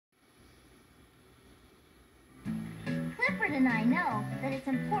Clifford and I know that it's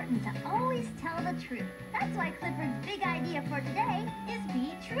important to always tell the truth. That's why Clifford's big idea for today is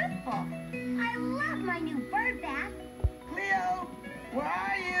be truthful. I love my new bird bath. Cleo, where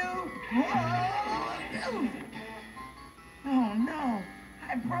are you? Whoa! Oh no,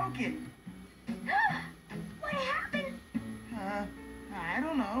 I broke it. What happened? I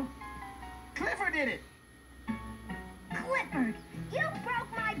don't know. Clifford did it. Clifford, you broke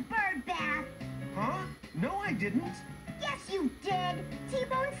my bird bath. Huh? No, I didn't. Yes, you did.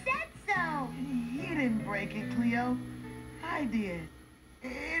 T-Bone said so. He didn't break it, Cleo. I did.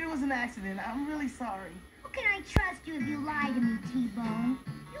 It was an accident. I'm really sorry. How can I trust you if you lie to me, T-Bone?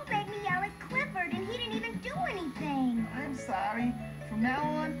 You made me yell at Clifford and he didn't even do anything. I'm sorry. From now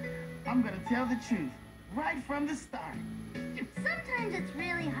on, I'm gonna tell the truth. Right from the start. Sometimes it's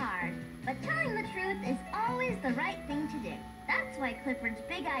really hard, but telling the truth is always the right thing to do. That's why Clifford's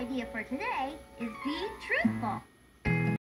big idea for today is be truthful.